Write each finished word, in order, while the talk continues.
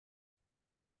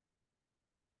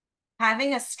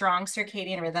Having a strong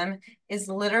circadian rhythm is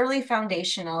literally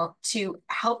foundational to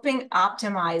helping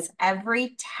optimize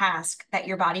every task that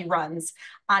your body runs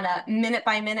on a minute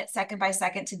by minute, second by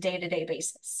second to day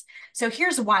basis. So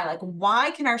here's why, why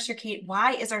is our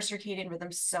circadian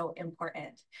rhythm so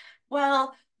important?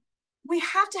 Well, we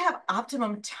have to have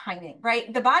optimum timing,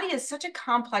 right? The body is such a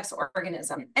complex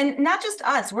organism, and not just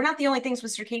us. We're not the only things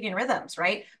with circadian rhythms,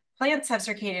 right? Plants have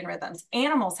circadian rhythms,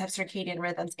 animals have circadian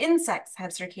rhythms, insects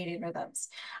have circadian rhythms.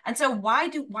 And so why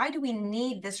do we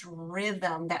need this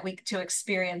rhythm to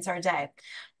experience our day?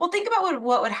 Well, think about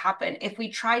what would happen if we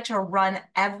tried to run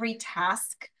every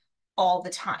task all the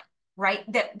time, right?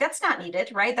 That's not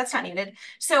needed, right? That's not needed.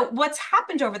 So what's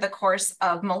happened over the course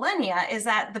of millennia is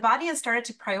that the body has started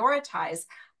to prioritize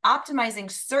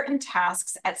optimizing certain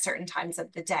tasks at certain times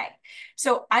of the day.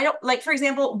 So I don't, like, for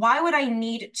example, why would I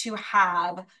need to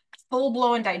have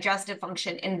full-blown digestive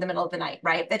function in the middle of the night,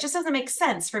 right? That just doesn't make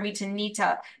sense for me to need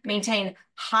to maintain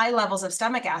high levels of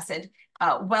stomach acid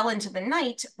well into the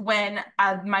night when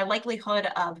my likelihood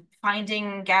of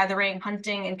finding, gathering,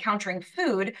 hunting, encountering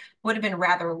food would have been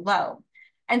rather low.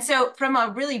 And so from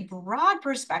a really broad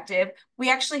perspective,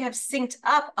 we actually have synced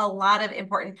up a lot of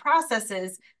important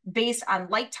processes based on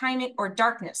light timing or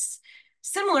darkness.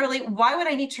 Similarly, why would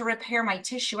I need to repair my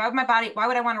tissue? Why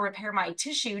would I want to repair my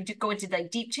tissue to go into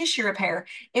like deep tissue repair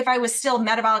if I was still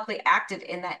metabolically active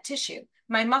in that tissue?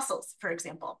 My muscles, for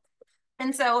example.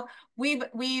 And so we've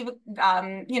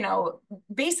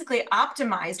basically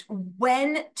optimized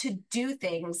when to do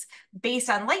things based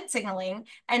on light signaling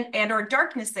and or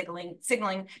darkness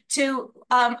signaling to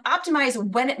optimize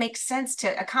when it makes sense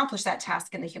to accomplish that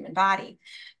task in the human body.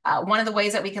 One of the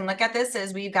ways that we can look at this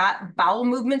is we've got bowel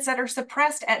movements that are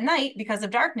suppressed at night because of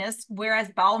darkness,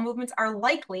 whereas bowel movements are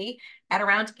likely at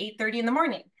around 8:30 in the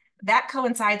morning. That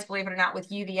coincides, believe it or not,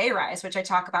 with UVA rise, which I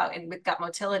talk about with gut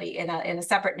motility in a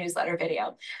separate newsletter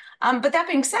video. But that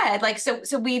being said,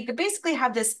 so we basically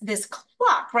have this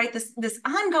clock, right? This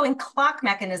ongoing clock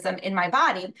mechanism in my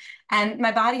body, and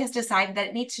my body has decided that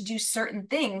it needs to do certain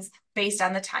things based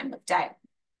on the time of day.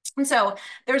 And so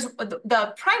there's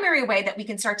the primary way that we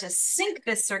can start to sync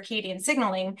this circadian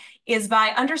signaling is by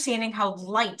understanding how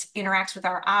light interacts with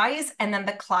our eyes and then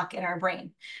the clock in our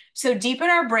brain. So deep in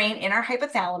our brain, in our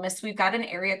hypothalamus, we've got an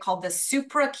area called the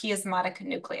suprachiasmatic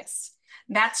nucleus.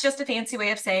 That's just a fancy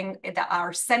way of saying that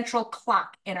our central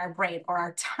clock in our brain, or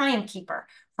our timekeeper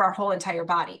for our whole entire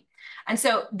body. And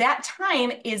so that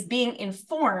time is being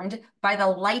informed by the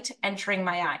light entering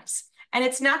my eyes. And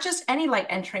it's not just any light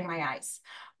entering my eyes.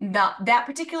 That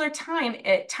particular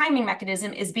timing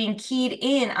mechanism is being keyed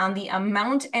in on the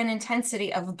amount and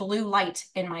intensity of blue light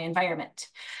in my environment.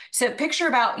 So picture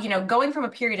about, going from a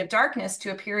period of darkness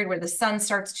to a period where the sun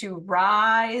starts to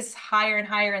rise higher and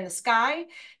higher in the sky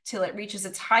till it reaches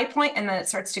its high point, and then it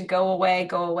starts to go away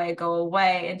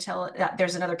until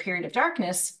there's another period of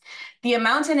darkness. The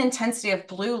amount and intensity of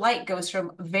blue light goes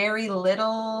from very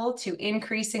little to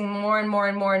increasing more and more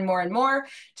and more and more and more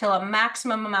till a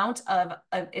maximum amount of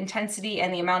intensity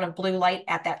and the amount of blue light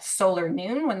at that solar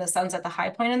noon when the sun's at the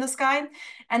high point in the sky.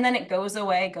 And then it goes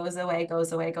away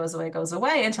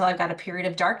until I've got a period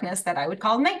of darkness that I would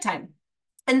call nighttime.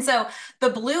 And so the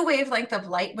blue wavelength of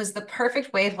light was the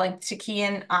perfect wavelength to key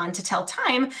in on to tell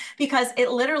time, because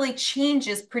it literally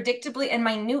changes predictably and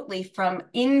minutely from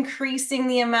increasing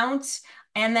the amount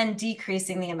and then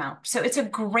decreasing the amount. So it's a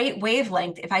great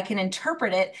wavelength. If I can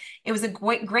interpret it, it was a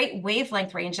great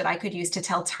wavelength range that I could use to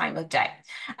tell time of day.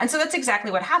 And so that's exactly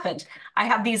what happened. I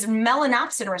have these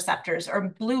melanopsin receptors,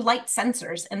 or blue light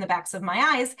sensors, in the backs of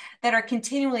my eyes that are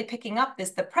continually picking up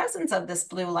the presence of this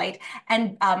blue light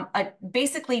and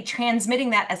basically transmitting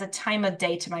that as a time of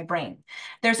day to my brain.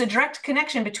 There's a direct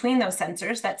connection between those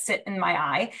sensors that sit in my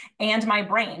eye and my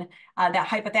brain, that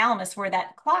hypothalamus where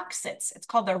that clock sits. It's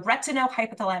called the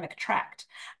retinohypothalamic tract.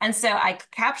 And so I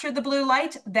capture the blue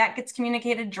light, that gets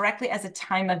communicated directly as a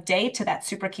time of day to that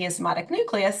suprachiasmatic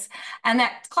nucleus, and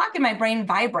that clock in my brain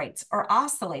vibrates or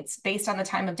oscillates based on the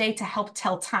time of day to help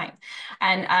tell time.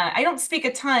 And I don't speak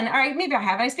a ton, or maybe I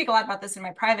have, I speak a lot about this in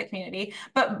my private community,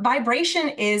 but vibration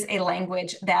is a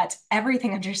language that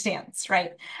everything understands,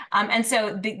 right? And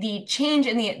so the change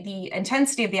in the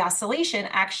intensity of the oscillation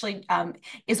actually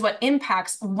is what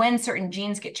impacts when certain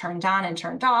genes get turned on and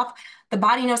turned off. The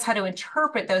body knows how to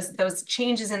interpret those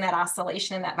changes in that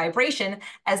oscillation and that vibration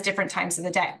as different times of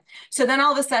the day. So then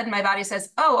all of a sudden my body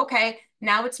says, oh, okay,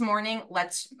 now it's morning.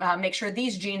 Let's make sure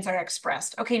these genes are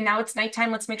expressed. Okay, now it's nighttime.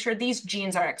 Let's make sure these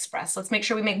genes are expressed. Let's make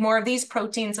sure we make more of these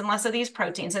proteins and less of these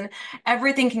proteins. And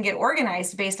everything can get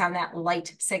organized based on that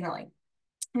light signaling.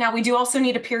 Now, we do also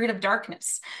need a period of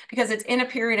darkness, because it's in a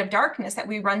period of darkness that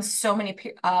we run so many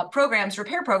programs,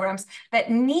 repair programs,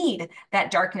 that need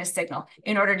that darkness signal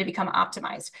in order to become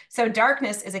optimized. So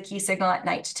darkness is a key signal at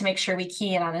night to make sure we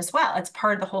key in on as well. It's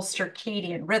part of the whole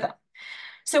circadian rhythm.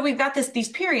 So we've got these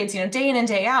periods, day in and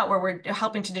day out, where we're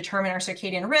helping to determine our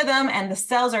circadian rhythm, and the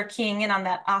cells are keying in on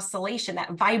that oscillation,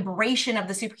 that vibration of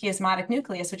the suprachiasmatic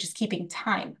nucleus, which is keeping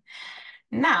time.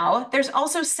 Now, there's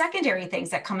also secondary things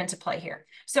that come into play here.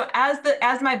 So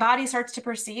as my body starts to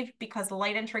perceive, because the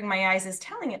light entering my eyes is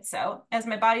telling it so, as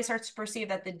my body starts to perceive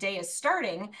that the day is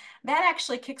starting, that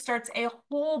actually kickstarts a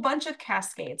whole bunch of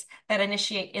cascades that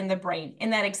initiate in the brain,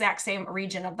 in that exact same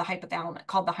region of the hypothalamus,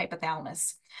 called the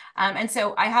hypothalamus. And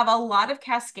so I have a lot of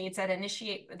cascades that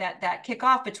initiate, that kick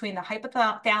off between the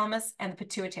hypothalamus and the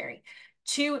pituitary.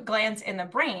 Two glands in the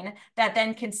brain that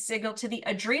then can signal to the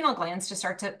adrenal glands to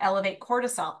start to elevate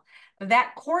cortisol.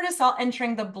 That cortisol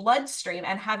entering the bloodstream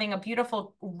and having a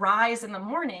beautiful rise in the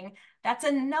morning, that's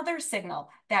another signal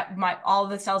that all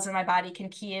the cells in my body can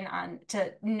key in on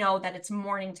to know that it's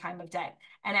morning time of day.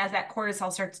 And as that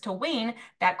cortisol starts to wane,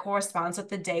 that corresponds with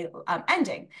the day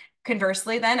ending.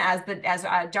 Conversely, then, as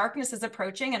darkness is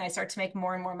approaching and I start to make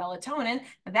more and more melatonin,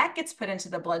 that gets put into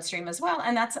the bloodstream as well.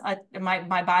 And that's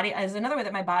my body is another way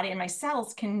that my body and my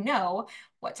cells can know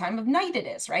what time of night it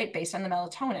is, right? Based on the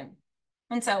melatonin.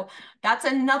 And so that's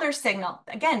another signal,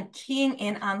 again, keying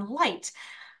in on light.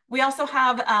 We also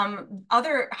have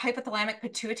other hypothalamic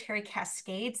pituitary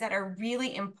cascades that are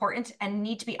really important and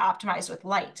need to be optimized with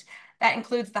light. That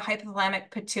includes the hypothalamic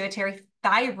pituitary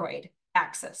thyroid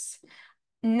axis.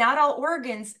 Not all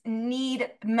organs need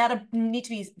to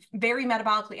be very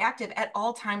metabolically active at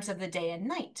all times of the day and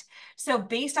night. So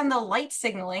based on the light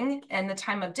signaling and the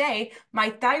time of day,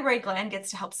 my thyroid gland gets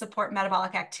to help support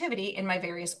metabolic activity in my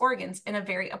various organs in a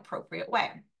very appropriate way.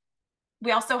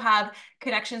 We also have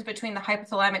connections between the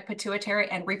hypothalamic pituitary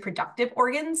and reproductive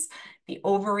organs, the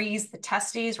ovaries, the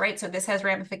testes, right? So this has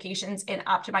ramifications in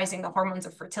optimizing the hormones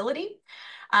of fertility.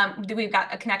 We've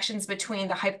got connections between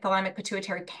the hypothalamic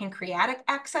pituitary pancreatic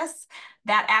axis.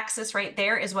 That axis right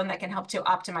there is one that can help to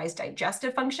optimize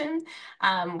digestive function.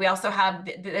 We also have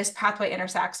this pathway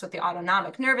intersects with the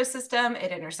autonomic nervous system.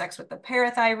 It intersects with the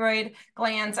parathyroid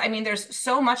glands. I mean, there's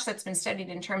so much that's been studied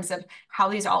in terms of how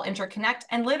these all interconnect.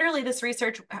 And literally this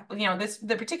research,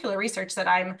 the particular research that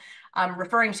I'm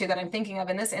referring to, that I'm thinking of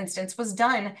in this instance, was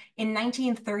done in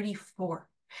 1934.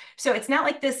 So it's not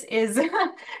like this is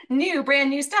brand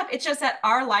new stuff. It's just that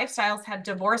our lifestyles have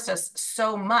divorced us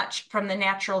so much from the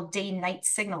natural day-night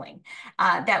signaling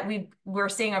that we're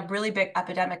seeing a really big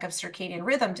epidemic of circadian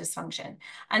rhythm dysfunction.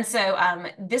 And so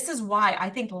this is why I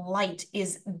think light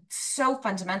is so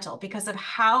fundamental, because of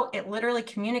how it literally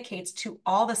communicates to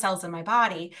all the cells in my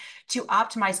body to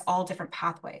optimize all different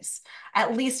pathways,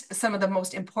 at least some of the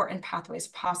most important pathways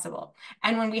possible.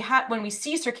 And when we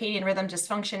see circadian rhythm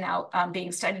dysfunction now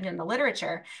being studied in the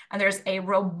literature, and there's a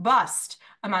robust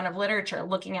amount of literature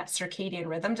looking at circadian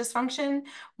rhythm dysfunction,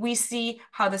 we see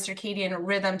how the circadian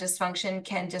rhythm dysfunction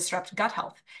can disrupt gut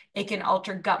health. It can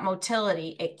alter gut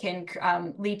motility. It can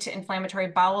lead to inflammatory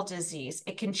bowel disease.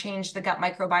 It can change the gut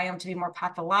microbiome to be more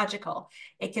pathological.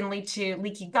 It can lead to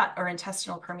leaky gut or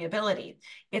intestinal permeability.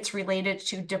 It's related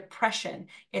to depression.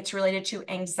 It's related to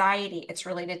anxiety. It's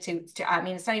related to I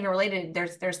mean, it's not even related.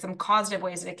 There's some causative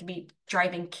ways that it can be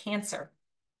driving cancer.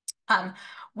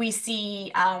 We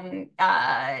see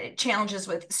challenges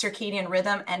with circadian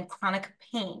rhythm and chronic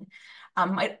pain.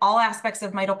 All aspects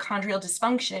of mitochondrial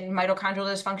dysfunction. Mitochondrial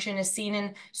dysfunction is seen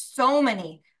in so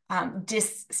many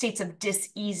states of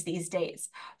dis-ease these days,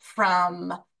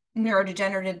 from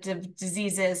neurodegenerative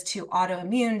diseases to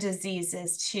autoimmune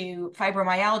diseases to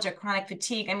fibromyalgia, chronic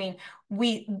fatigue. I mean,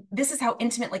 this is how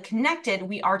intimately connected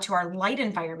we are to our light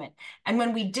environment. And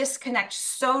when we disconnect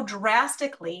so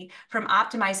drastically from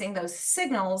optimizing those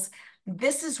signals,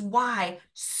 this is why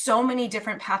so many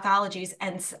different pathologies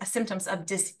and symptoms of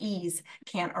dis-ease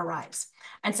can arise.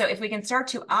 And so if we can start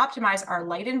to optimize our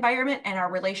light environment and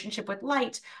our relationship with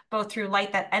light, both through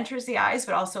light that enters the eyes,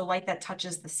 but also light that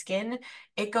touches the skin,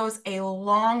 it goes a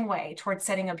long way towards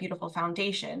setting a beautiful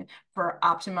foundation for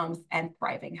optimum and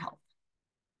thriving health.